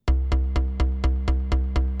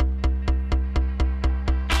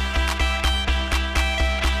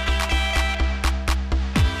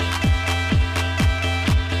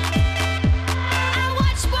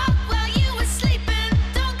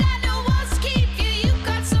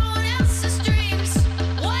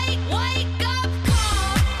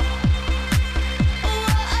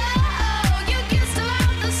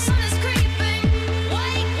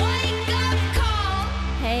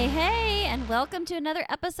welcome to another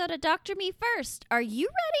episode of Dr. Me First. Are you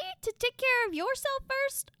ready to take care of yourself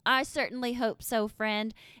first? I certainly hope so,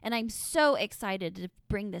 friend, and I'm so excited to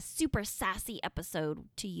bring this super sassy episode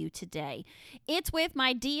to you today. It's with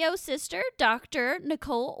my DO sister, Dr.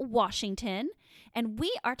 Nicole Washington, and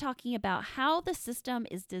we are talking about how the system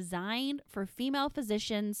is designed for female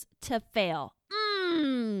physicians to fail.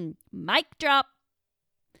 Mic drop.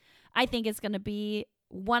 I think it's going to be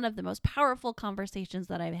one of the most powerful conversations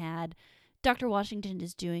that I've had. Dr. Washington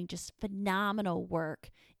is doing just phenomenal work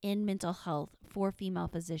in mental health for female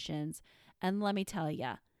physicians. And let me tell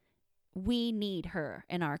you, we need her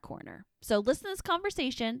in our corner. So listen to this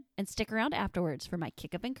conversation and stick around afterwards for my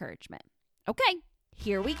kick of encouragement. Okay,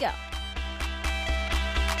 here we go.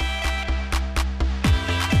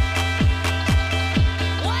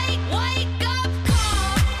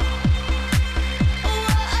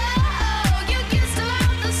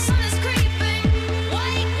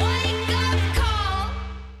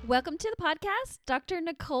 Welcome to the podcast, Dr.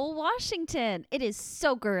 Nicole Washington. It is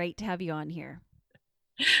so great to have you on here.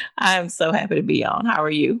 I'm so happy to be on. How are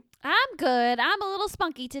you? I'm good. I'm a little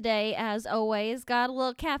spunky today, as always. Got a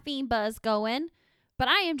little caffeine buzz going, but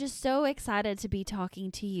I am just so excited to be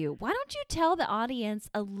talking to you. Why don't you tell the audience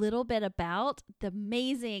a little bit about the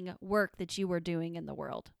amazing work that you are doing in the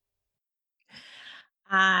world?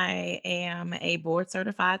 I am a board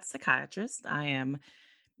certified psychiatrist. I am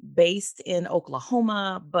based in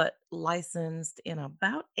Oklahoma, but licensed in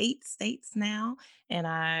about 8 states now. And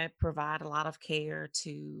I provide a lot of care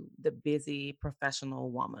to the busy professional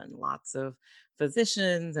woman, lots of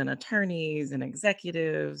physicians and attorneys and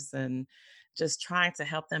executives, and just trying to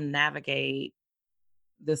help them navigate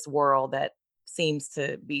this world that seems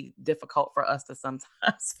to be difficult for us to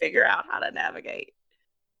sometimes figure out how to navigate.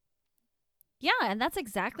 Yeah, and that's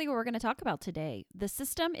exactly what we're going to talk about today. The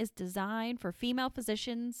system is designed for female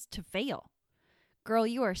physicians to fail. Girl,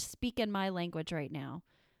 you are speaking my language right now.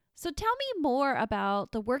 So tell me more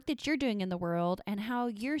about the work that you're doing in the world and how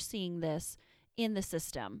you're seeing this in the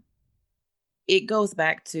system. It goes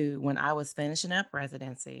back to when I was finishing up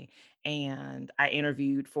residency and I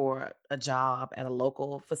interviewed for a job at a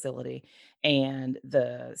local facility, and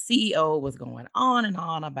the CEO was going on and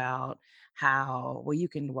on about how, well, you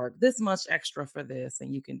can work this much extra for this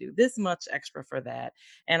and you can do this much extra for that.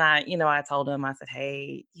 And I told him, I said,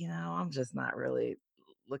 hey, I'm just not really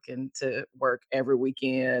looking to work every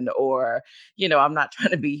weekend, or, I'm not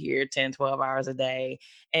trying to be here 10, 12 hours a day.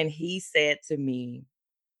 And he said to me,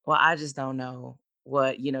 well, I just don't know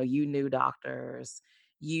what, you new doctors,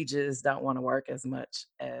 you just don't want to work as much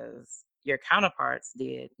as your counterparts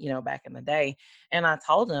did, back in the day. And I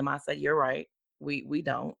told him, I said, you're right. We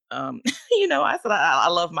don't. I said, I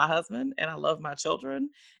love my husband and I love my children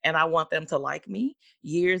and I want them to like me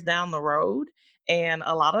years down the road. And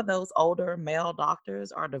a lot of those older male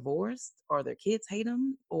doctors are divorced or their kids hate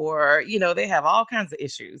them, or, they have all kinds of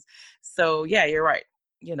issues. So yeah, you're right.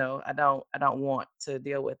 I don't want to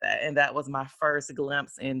deal with that. And that was my first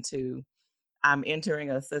glimpse into, I'm entering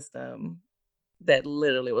a system that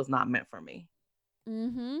literally was not meant for me.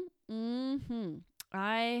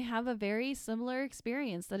 I have a very similar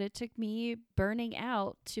experience that it took me burning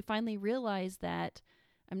out to finally realize that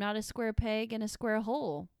I'm not a square peg in a square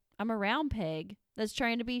hole. I'm a round peg that's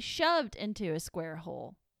trying to be shoved into a square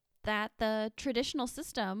hole. That the traditional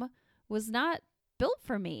system was not built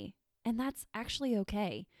for me. And that's actually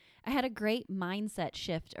okay. I had a great mindset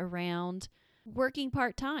shift around working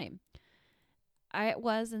part time. I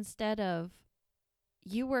was, instead of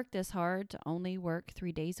you work this hard to only work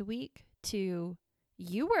 3 days a week, to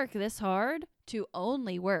you work this hard to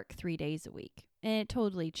only work 3 days a week. And it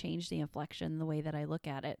totally changed the inflection, the way that I look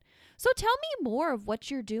at it. So tell me more of what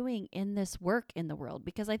you're doing in this work in the world,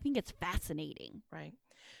 because I think it's fascinating. Right.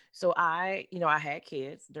 So I had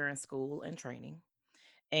kids during school and training.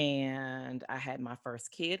 And I had my first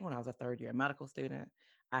kid when I was a third year medical student.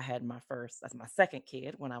 That's my second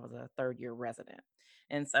kid when I was a third year resident.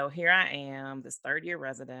 And so here I am, this third year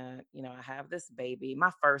resident. I have this baby,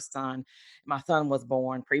 my son was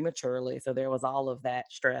born prematurely. So there was all of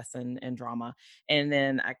that stress and drama. And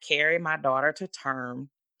then I carry my daughter to term.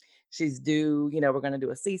 She's due, we're going to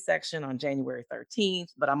do a C-section on January 13th,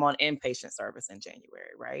 but I'm on inpatient service in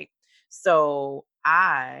January, right? So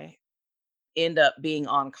I end up being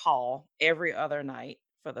on call every other night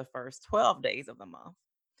for the first 12 days of the month.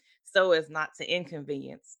 So as not to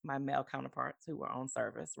inconvenience my male counterparts who were on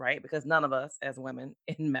service, right? Because none of us as women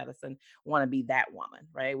in medicine want to be that woman,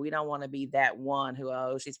 right? We don't want to be that one who,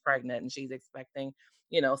 oh, she's pregnant and she's expecting,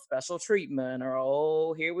 special treatment, or,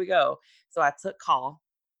 oh, here we go. So I took call.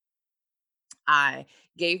 I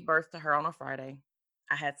gave birth to her on a Friday.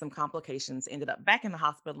 I had some complications, ended up back in the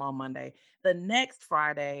hospital on Monday. The next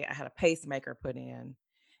Friday, I had a pacemaker put in.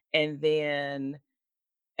 And then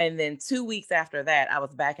and then 2 weeks after that, I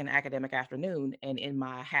was back in academic afternoon and in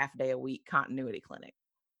my half day a week continuity clinic.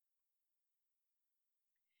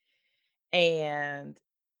 And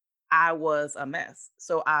I was a mess.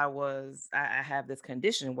 So I have this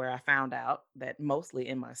condition where I found out that mostly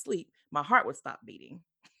in my sleep, my heart would stop beating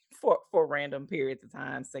for random periods of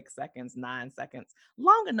time, 6 seconds, 9 seconds,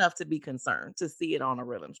 long enough to be concerned to see it on a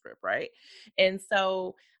rhythm strip, right? And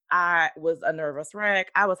so I was a nervous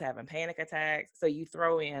wreck. I was having panic attacks. So you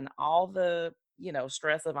throw in all the,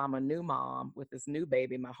 stress of I'm a new mom with this new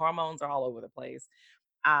baby. My hormones are all over the place.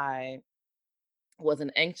 I was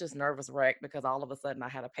an anxious, nervous wreck because all of a sudden I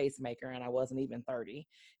had a pacemaker and I wasn't even 30.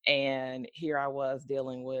 And here I was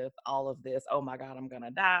dealing with all of this. Oh my God, I'm going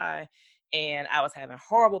to die. And I was having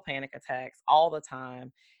horrible panic attacks all the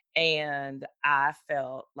time. And I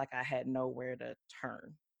felt like I had nowhere to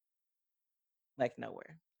turn, like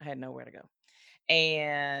nowhere. I had nowhere to go.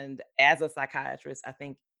 And as a psychiatrist, I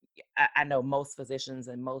think I know most physicians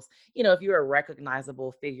and most, if you're a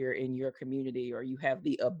recognizable figure in your community or you have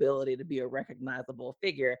the ability to be a recognizable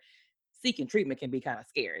figure, seeking treatment can be kind of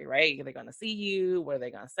scary, right? Are they going to see you? What are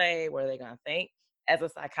they going to say? What are they going to think? As a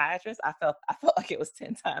psychiatrist, I felt like it was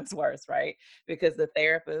 10 times worse, right? Because the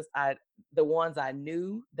ones I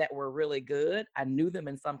knew that were really good, I knew them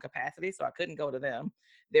in some capacity, so I couldn't go to them.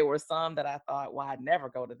 There were some that I thought, well, I'd never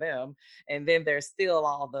go to them. And then there's still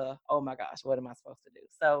all the, oh my gosh, what am I supposed to do?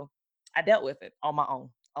 So I dealt with it on my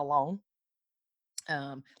own, alone.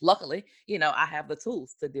 Luckily, I have the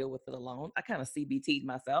tools to deal with it alone. I kind of CBT'd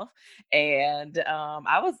myself, and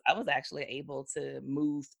I was actually able to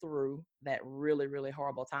move through that really really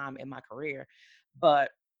horrible time in my career.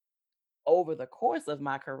 But over the course of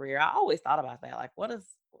my career, I always thought about that. Like, what do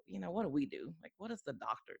we do? Like, what does the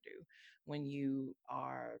doctor do when you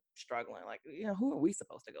are struggling? Like, who are we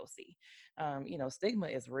supposed to go see? Stigma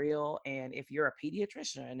is real. And if you're a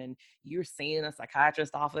pediatrician and you're seeing in a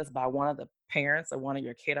psychiatrist office by one of the parents of one of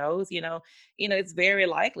your kiddos, it's very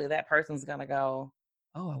likely that person's going to go,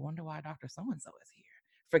 oh, I wonder why Dr. So and so is here.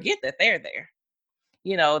 Forget that they're there.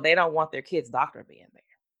 They don't want their kid's doctor being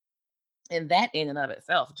there, and that in and of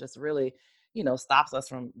itself just really stops us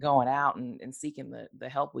from going out and seeking the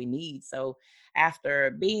help we need. So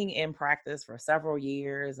after being in practice for several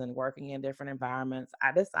years and working in different environments,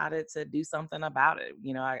 I decided to do something about it.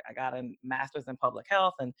 I got a master's in public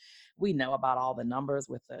health, and we know about all the numbers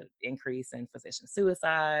with the increase in physician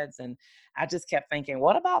suicides. And I just kept thinking,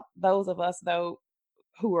 what about those of us though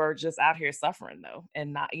who are just out here suffering though,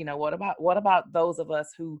 and not, what about those of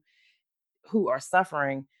us who are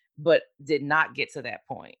suffering but did not get to that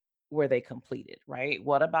point where they completed, right?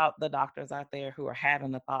 What about the doctors out there who are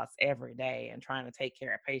having the thoughts every day and trying to take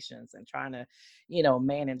care of patients and trying to,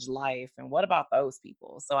 manage life? And what about those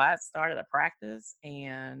people? So I started a practice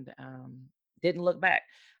and didn't look back.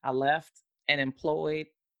 I left an employed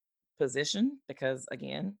position because,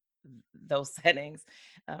 again, those settings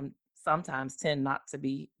sometimes tend not to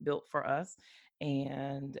be built for us.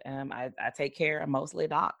 And I take care of mostly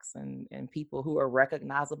docs and people who are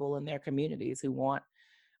recognizable in their communities who want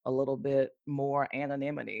a little bit more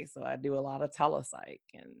anonymity. So I do a lot of telepsych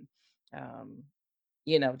and, um,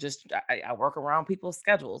 just I work around people's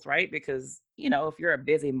schedules, right? Because, if you're a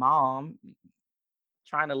busy mom,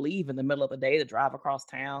 trying to leave in the middle of the day to drive across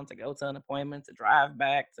town, to go to an appointment, to drive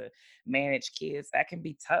back, to manage kids, that can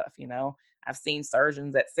be tough. I've seen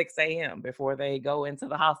surgeons at 6 a.m. before they go into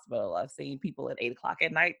the hospital. I've seen people at 8 o'clock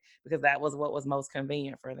at night because that was what was most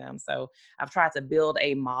convenient for them. So I've tried to build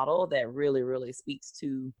a model that really, really speaks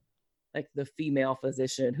to like the female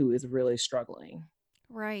physician who is really struggling.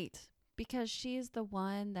 Right. Because she's the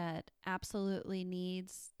one that absolutely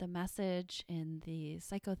needs the message and the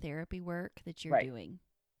psychotherapy work that you're Right, doing.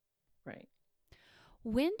 right.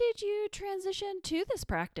 When did you transition to this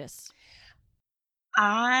practice?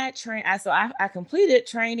 I completed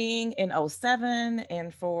training in '07,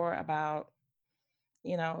 and for about,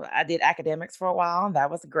 I did academics for a while, and that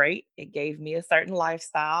was great. It gave me a certain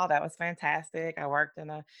lifestyle. That was fantastic. I worked in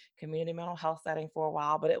a community mental health setting for a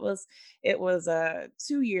while, but it was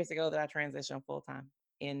 2 years ago that I transitioned full time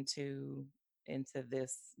into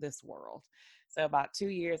this world. So about 2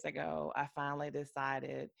 years ago, I finally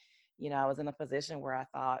decided, I was in a position where I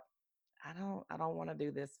thought, I don't want to do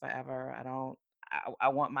this forever. I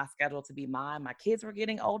want my schedule to be mine. My kids were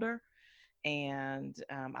getting older, and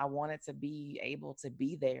I wanted to be able to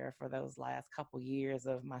be there for those last couple years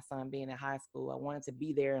of my son being in high school. I wanted to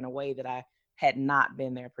be there in a way that I had not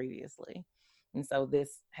been there previously. And so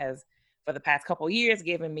this has for the past couple years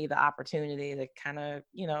given me the opportunity to kind of,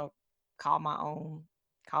 call my own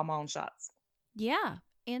call my own shots. Yeah.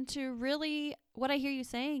 And to really, what I hear you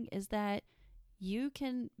saying is that you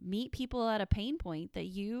can meet people at a pain point that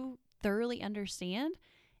you thoroughly understand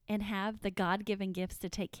and have the God given gifts to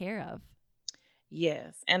take care of.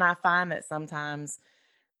 Yes, and I find that sometimes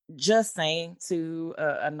just saying to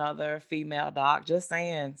another female doc, just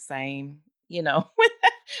saying same,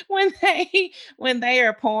 when they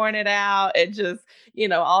are pouring it out and just,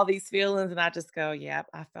 all these feelings, and I just go, yeah,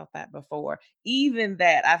 I felt that before. Even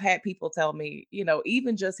that, I've had people tell me,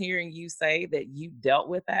 even just hearing you say that you dealt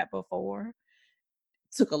with that before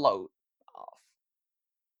took a load off,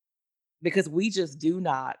 because we just do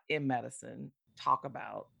not in medicine talk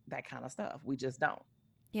about that kind of stuff. We just don't.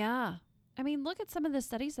 Yeah. I mean, look at some of the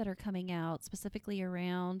studies that are coming out specifically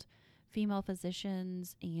around female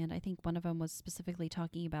physicians. And I think one of them was specifically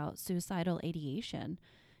talking about suicidal ideation.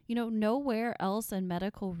 Nowhere else in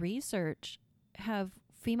medical research have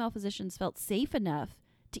female physicians felt safe enough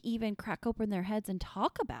to even crack open their heads and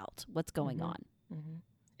talk about what's going Mhm, on. mhm.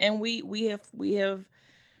 And we have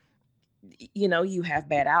you have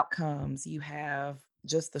bad outcomes, you have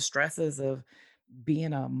just the stresses of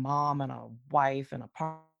being a mom and a wife and a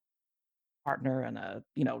partner and a,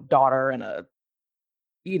 daughter and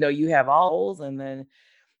you have all those, and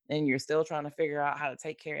you're still trying to figure out how to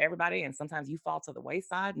take care of everybody, and sometimes you fall to the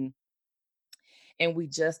wayside, and we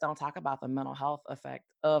just don't talk about the mental health effect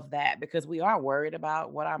of that because we are worried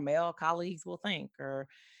about what our male colleagues will think, or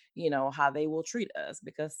how they will treat us,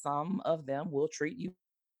 because some of them will treat you.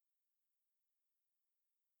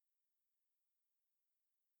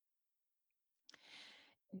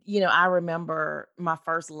 I remember my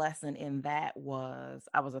first lesson in that was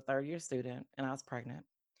I was a third year student and I was pregnant,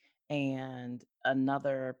 and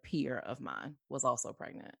another peer of mine was also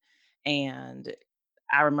pregnant. And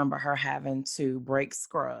I remember her having to break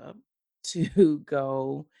scrub to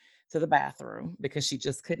go to the bathroom because she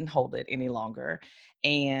just couldn't hold it any longer.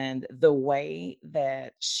 And the way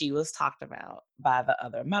that she was talked about by the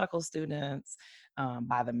other medical students,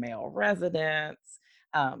 by the male residents,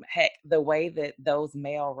 heck, the way that those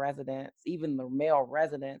male residents, even the male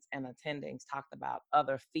residents and attendings, talked about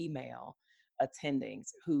other female attendings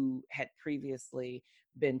who had previously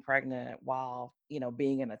been pregnant while,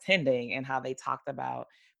 being an attending, and how they talked about,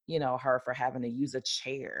 her for having to use a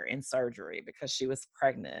chair in surgery because she was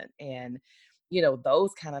pregnant. And,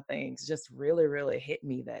 those kind of things just really, really hit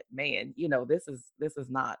me that, man,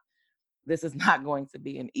 this is not going to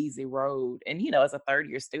be an easy road. And, as a third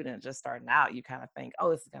year student just starting out, you kind of think, oh,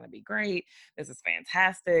 this is going to be great. This is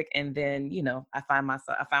fantastic. And then, I found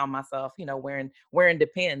myself, wearing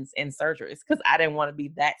Depends in surgeries because I didn't want to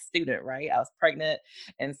be that student, right? I was pregnant.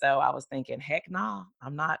 And so I was thinking, heck no,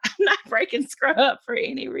 I'm not, I'm not breaking scrub for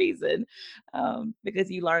any reason. Because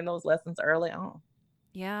you learn those lessons early on.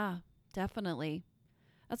 Yeah, definitely.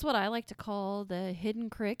 That's what I like to call the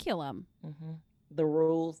hidden curriculum. Hmm. The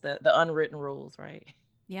rules, the unwritten rules, right?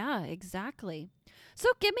 Yeah, exactly. So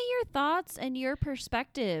give me your thoughts and your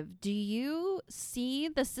perspective. Do you see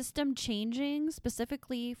the system changing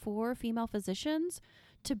specifically for female physicians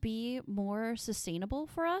to be more sustainable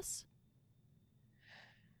for us?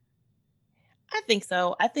 I think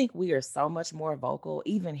so. I think we are so much more vocal,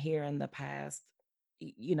 even here in the past,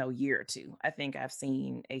 year or two. I think I've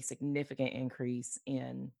seen a significant increase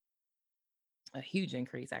in a huge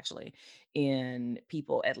increase actually in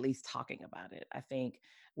people at least talking about it. I think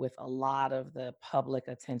with a lot of the public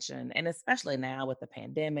attention, and especially now with the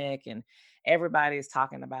pandemic and everybody's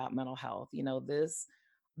talking about mental health,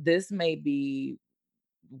 this may be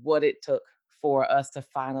what it took for us to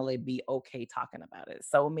finally be okay talking about it.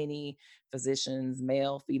 So many physicians,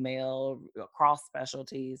 male, female, across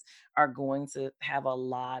specialties, are going to have a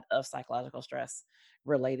lot of psychological stress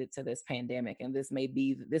related to this pandemic, and this may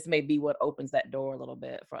be what opens that door a little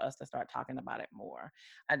bit for us to start talking about it more.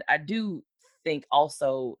 I do think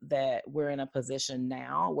also that we're in a position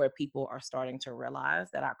now where people are starting to realize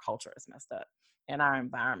that our culture is messed up and our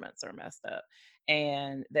environments are messed up,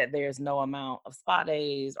 and that there's no amount of spa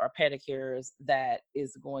days or pedicures that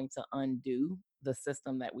is going to undo the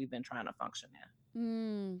system that we've been trying to function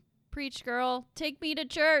in. Preach, girl. Take me to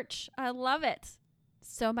church. I love it.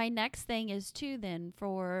 So, my next thing is, too, then,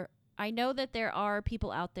 for I know that there are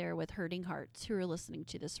people out there with hurting hearts who are listening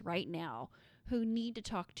to this right now who need to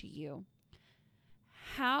talk to you.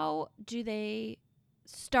 How do they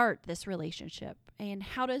start this relationship? And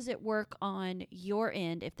how does it work on your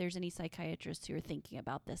end if there's any psychiatrists who are thinking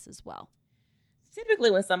about this as well? Typically,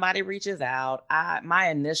 when somebody reaches out, my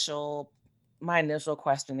initial my initial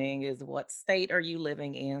questioning is what state are you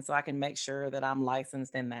living in so I can make sure that I'm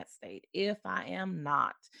licensed in that state. If I am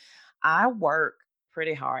not, I work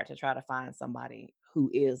pretty hard to try to find somebody who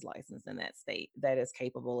is licensed in that state that is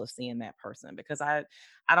capable of seeing that person because I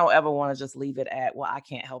don't ever want to just leave it at, well, I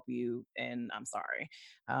can't help you and I'm sorry.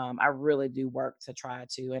 I really do work to try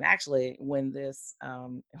to, and actually when this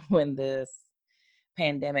when this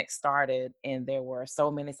pandemic started and there were so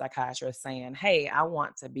many psychiatrists saying, hey, I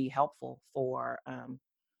want to be helpful for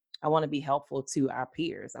I want to be helpful to our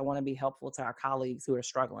peers. I want to be helpful to our colleagues who are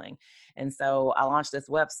struggling. And so I launched this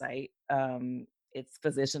website. It's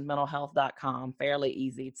physicianmentalhealth.com, fairly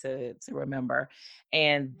easy to remember.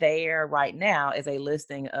 And there right now is a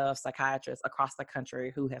listing of psychiatrists across the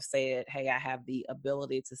country who have said, hey, I have the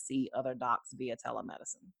ability to see other docs via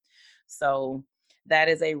telemedicine. So that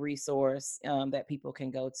is a resource that people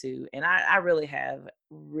can go to. And I really have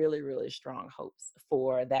really, really strong hopes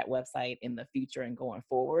for that website in the future and going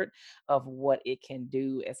forward of what it can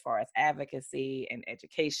do as far as advocacy and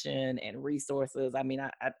education and resources. I mean,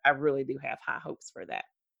 I really do have high hopes for that.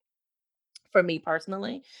 For me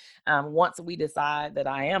personally, once we decide that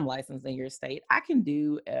I am licensed in your state, I can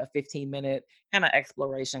do a 15-minute kind of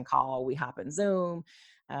exploration call. We hop in Zoom.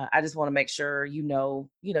 I just want to make sure you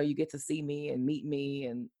get to see me and meet me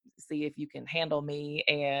and see if you can handle me.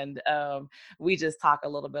 And we just talk a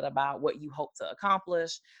little bit about what you hope to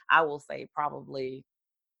accomplish. I will say probably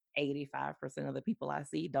 85% of the people I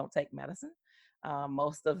see don't take medicine.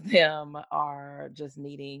 Most of them are just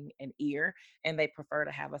needing an ear, and they prefer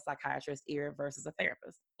to have a psychiatrist ear versus a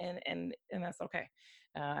therapist, and that's okay.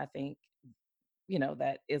 I think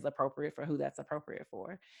that is appropriate for who that's appropriate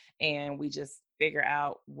for. And we just figure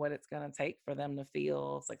out what it's going to take for them to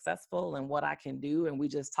feel successful and what I can do. And we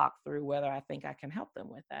just talk through whether I think I can help them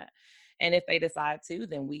with that. And if they decide to,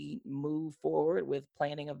 then we move forward with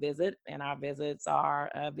planning a visit. And our visits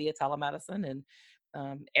are via telemedicine. And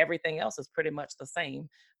everything else is pretty much the same,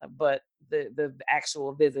 but the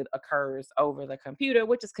actual visit occurs over the computer,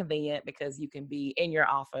 which is convenient because you can be in your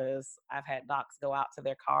office. I've had docs go out to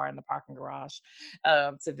their car in the parking garage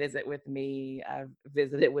to visit with me. I've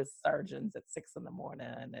visited with surgeons at 6 in the morning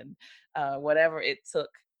and whatever it took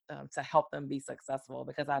to help them be successful,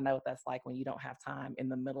 because I know what that's like when you don't have time in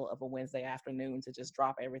the middle of a Wednesday afternoon to just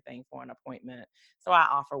drop everything for an appointment. So I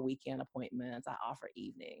offer weekend appointments, I offer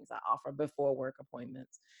evenings, I offer before work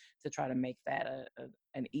appointments to try to make that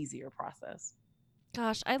an easier process.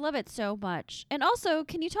 Gosh, I love it so much. And also,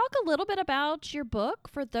 can you talk a little bit about your book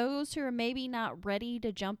for those who are maybe not ready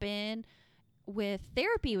to jump in with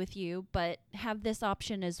therapy with you, but have this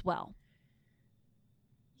option as well?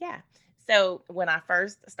 Yeah. So when I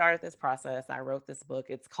first started this process, I wrote this book.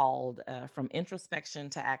 It's called From Introspection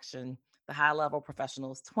to Action: The High Level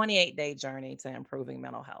Professional's 28-Day Journey to Improving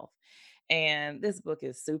Mental Health. And this book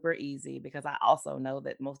is super easy because I also know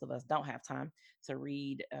that most of us don't have time to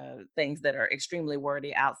read things that are extremely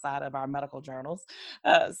wordy outside of our medical journals.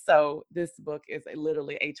 So this book is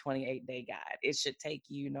literally a 28-day guide. It should take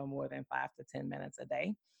you no more than 5 to 10 minutes a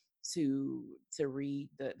day to read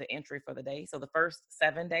the entry for the day. So the first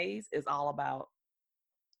 7 days is all about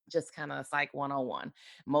just kind of psych 101.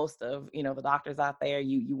 Most of the doctors out there,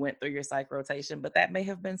 you went through your psych rotation, but that may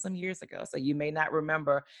have been some years ago, so you may not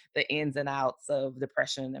remember the ins and outs of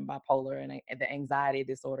depression and bipolar and the anxiety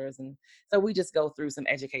disorders. And so we just go through some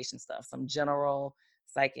education stuff, some general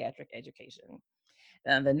psychiatric education.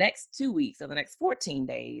 The next 2 weeks or the next 14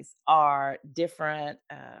 days are different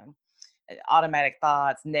automatic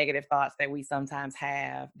thoughts, negative thoughts that we sometimes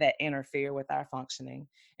have that interfere with our functioning.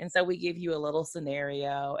 And so we give you a little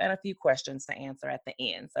scenario and a few questions to answer at the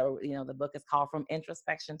end. So, the book is called From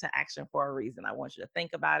Introspection to Action for a reason. I want you to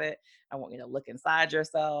think about it. I want you to look inside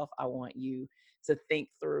yourself. I want you to think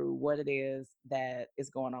through what it is that is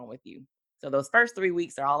going on with you. So those first 3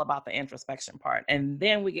 weeks are all about the introspection part. And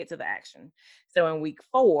then we get to the action. So in week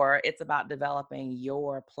 4, it's about developing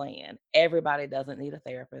your plan. Everybody doesn't need a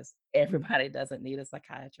therapist. Everybody doesn't need a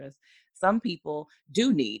psychiatrist. Some people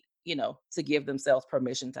do need, to give themselves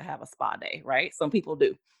permission to have a spa day, right? Some people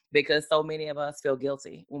do, because so many of us feel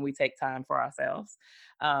guilty when we take time for ourselves.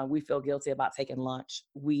 We feel guilty about taking lunch.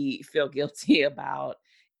 We feel guilty about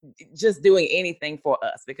just doing anything for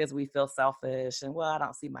us because we feel selfish and, well, I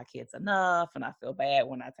don't see my kids enough and I feel bad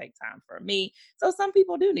when I take time for me. So some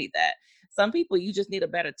people do need that. Some people, you just need a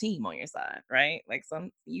better team on your side, right? Like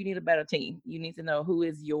you need a better team. You need to know who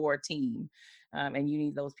is your team. And you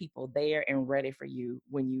need those people there and ready for you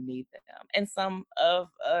when you need them. And some of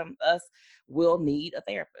us will need a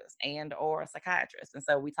therapist and or a psychiatrist. And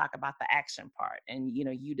so we talk about the action part and,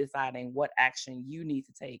 you deciding what action you need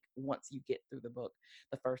to take once you get through the book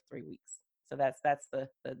the first 3 weeks. So that's the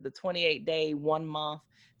 28-day, 1 month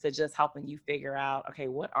to just helping you figure out, okay,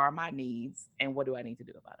 what are my needs and what do I need to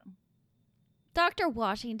do about them? Dr.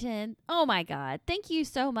 Washington, oh my God, thank you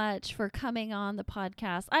so much for coming on the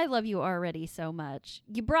podcast. I love you already so much.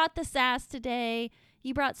 You brought the sass today.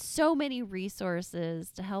 You brought so many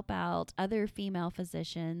resources to help out other female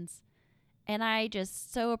physicians. And I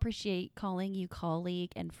just so appreciate calling you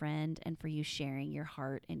colleague and friend and for you sharing your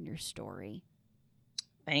heart and your story.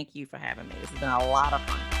 Thank you for having me. This has been a lot of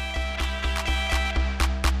fun.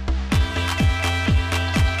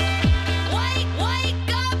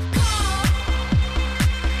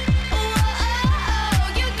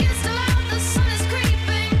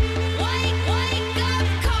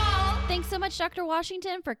 Dr.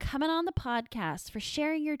 Washington, for coming on the podcast, for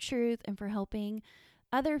sharing your truth, and for helping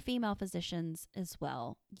other female physicians as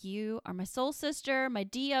well. You are my soul sister, my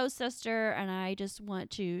DO sister, and I just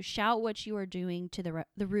want to shout what you are doing to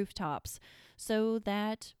the rooftops so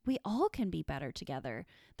that we all can be better together,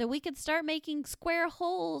 that we could start making square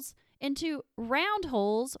holes into round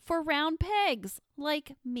holes for round pegs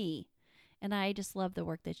like me. And I just love the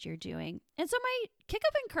work that you're doing. And so my kick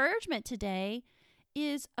of encouragement today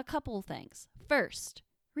is a couple of things. First,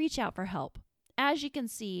 reach out for help. As you can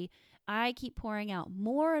see, I keep pouring out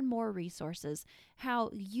more and more resources how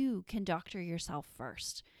you can doctor yourself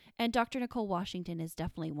first. And Dr. Nicole Washington is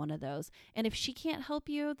definitely one of those. And if she can't help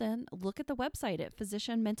you, then look at the website at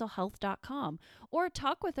physicianmentalhealth.com or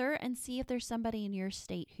talk with her and see if there's somebody in your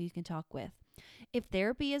state who you can talk with. If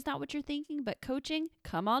therapy is not what you're thinking, but coaching,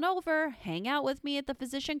 come on over, hang out with me at the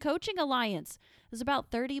Physician Coaching Alliance. There's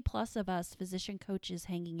about 30 plus of us physician coaches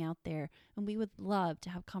hanging out there, and we would love to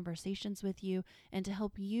have conversations with you and to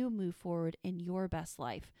help you move forward in your best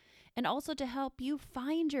life, and also to help you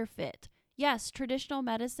find your fit. Yes, traditional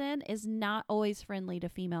medicine is not always friendly to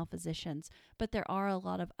female physicians, but there are a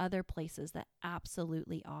lot of other places that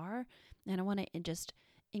absolutely are, and I want to just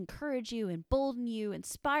encourage you, embolden you,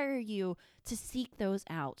 inspire you to seek those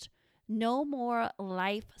out. No more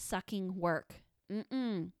life-sucking work.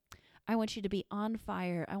 I want you to be on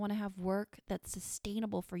fire. I want to have work that's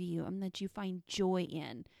sustainable for you and that you find joy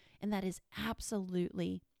in. And that is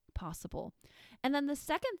absolutely possible. And then the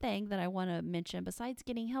second thing that I want to mention, besides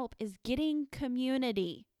getting help, is getting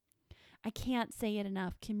community. I can't say it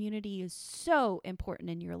enough. Community is so important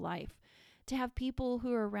in your life. To have people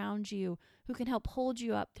who are around you, who can help hold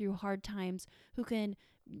you up through hard times,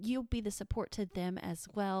 you'll be the support to them as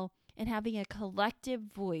well. And having a collective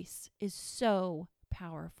voice is so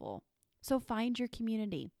powerful. So find your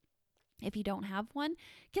community. If you don't have one,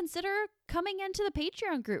 consider coming into the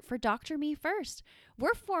Patreon group for Dr. Me First.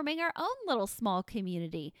 We're forming our own little small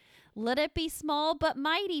community. Let it be small but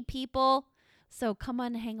mighty, people. So come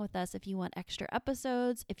on and hang with us if you want extra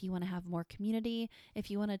episodes, if you want to have more community, if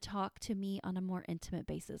you want to talk to me on a more intimate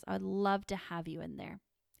basis. I'd love to have you in there.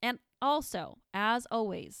 And also, as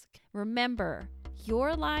always, remember,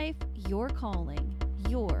 your life, your calling,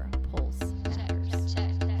 your pulse matters.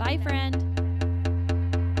 Bye, friend.